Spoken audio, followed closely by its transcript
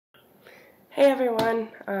Hey everyone,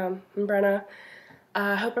 I'm Brenna.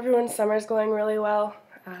 I hope everyone's summer is going really well,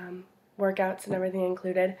 workouts and everything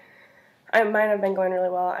included. Mine have been going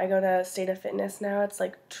really well. I go to State of Fitness now. It's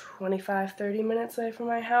like 25-30 minutes away from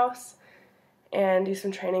my house, and do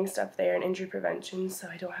some training stuff there and injury prevention so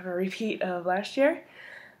I don't have a repeat of last year.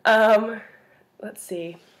 Let's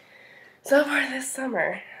see. So far this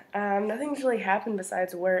summer, nothing's really happened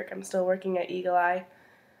besides work. I'm still working at Eagle Eye,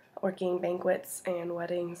 working banquets and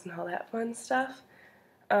weddings and all that fun stuff.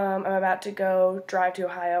 I'm about to go drive to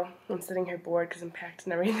Ohio. I'm sitting here bored because I'm packed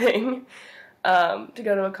and everything. To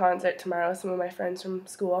go to a concert tomorrow with some of my friends from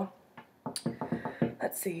school.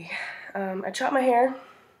 Let's see. I chopped my hair.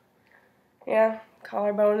 Yeah,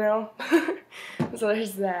 collarbone now. So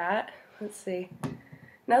there's that. Let's see.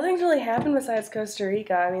 Nothing's really happened besides Costa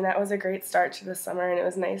Rica. I mean, that was a great start to the summer, and it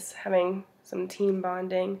was nice having some team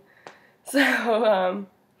bonding. So, I'm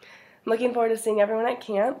looking forward to seeing everyone at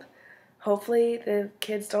camp. Hopefully the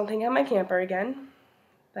kids don't think I'm a camper again.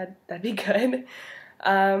 That'd be good.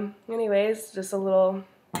 Anyways, just a little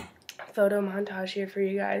photo montage here for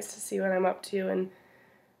you guys to see what I'm up to, and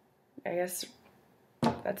I guess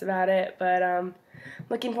that's about it. But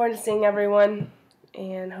looking forward to seeing everyone,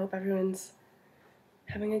 and hope everyone's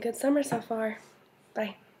having a good summer so far.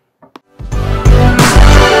 Bye.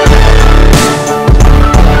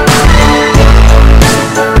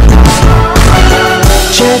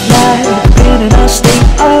 Jet lag, been in a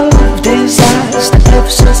state of disaster ever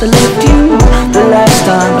since I left you. The last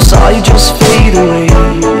time I saw you just fade away.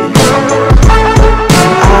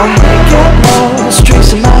 I get lost,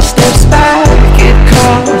 tracing my steps back. It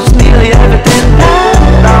cost nearly everything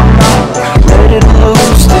that I'm not ready to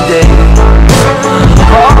lose today.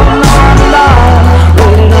 Oh no, I'm not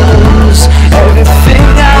ready to lose everything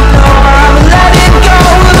I know. I'm letting go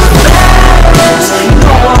of the past. You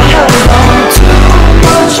know I held on too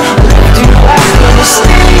much. I left you back in the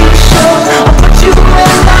station. I put you in my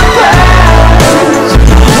past.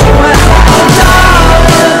 Oh, and I'm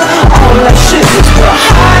darling, all that shit is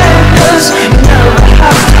behind us. You never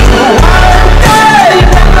have to wonder. You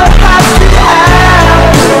never have to ask.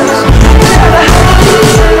 You never have to.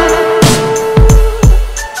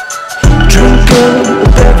 Drink up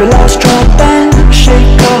with every last drop and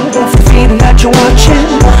shake off the feeling that you're watching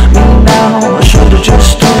me now. I should've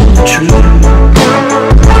just told the truth.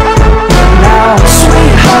 Now,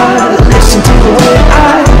 sweetheart, listen to the way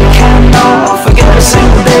I cannot forget a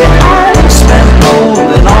single day I spent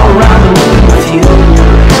rolling all around the room with you.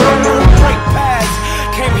 Break paths,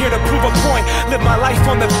 came here to prove a point. Live my life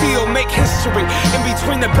on the field, make history in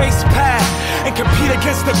between the base path, and compete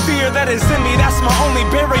against the fear that is in me. That's my only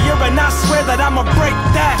barrier, and I swear that I'ma break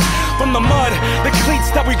that. From the mud, the cleats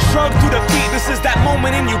that we drug through the feet. This is that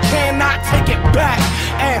moment and you cannot take it back.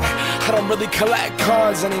 And I don't really collect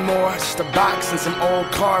cards anymore, just a box and some old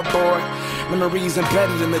cardboard. Memories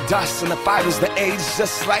embedded in the dust, and the fibers that age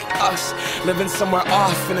just like us, living somewhere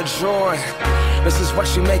off in a drawer. This is what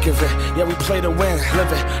you make of it. Yeah, we play to win,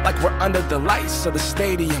 live it like we're under the lights of the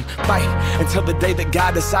stadium. Fight until the day that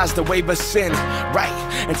God decides to wave us in. Right,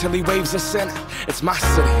 until he waves us in. It's my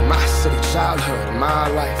city, childhood, my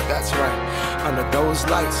life, that's right. Under those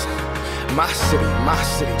lights, my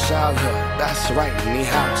city, childhood, that's right. Knee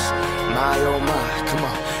house, my oh my, come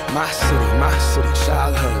on. My city,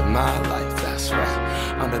 childhood, my life, that's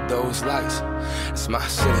right. Under those lights, it's my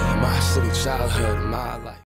city, childhood, my life.